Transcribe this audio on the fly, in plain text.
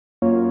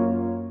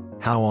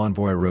How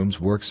Envoy Rooms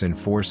works in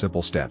 4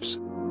 simple steps.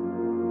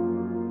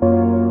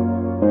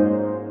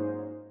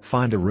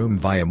 Find a room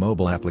via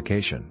mobile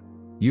application.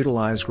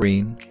 Utilize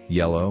green,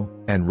 yellow,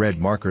 and red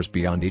markers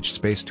beyond each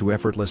space to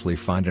effortlessly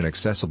find an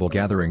accessible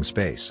gathering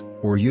space,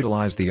 or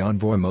utilize the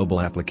Envoy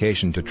mobile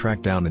application to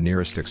track down the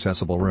nearest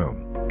accessible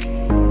room.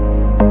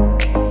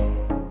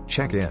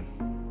 Check in.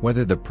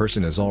 Whether the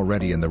person is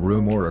already in the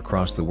room or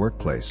across the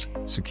workplace,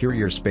 secure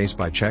your space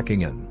by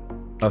checking in.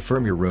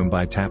 Affirm your room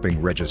by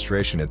tapping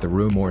registration at the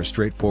room or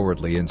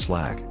straightforwardly in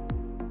Slack.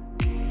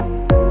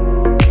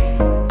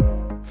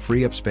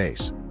 Free up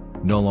space.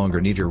 No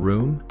longer need your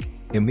room?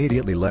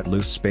 Immediately let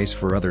loose space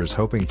for others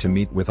hoping to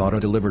meet with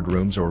auto-delivered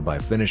rooms or by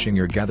finishing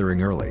your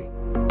gathering early.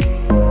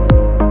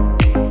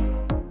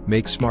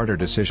 Make smarter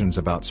decisions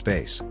about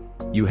space.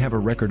 You have a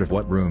record of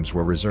what rooms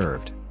were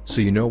reserved,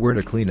 so you know where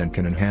to clean and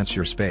can enhance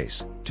your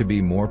space to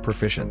be more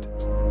proficient.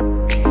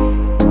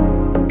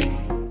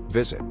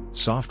 Visit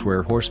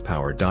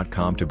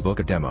softwarehorsepower.com to book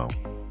a demo.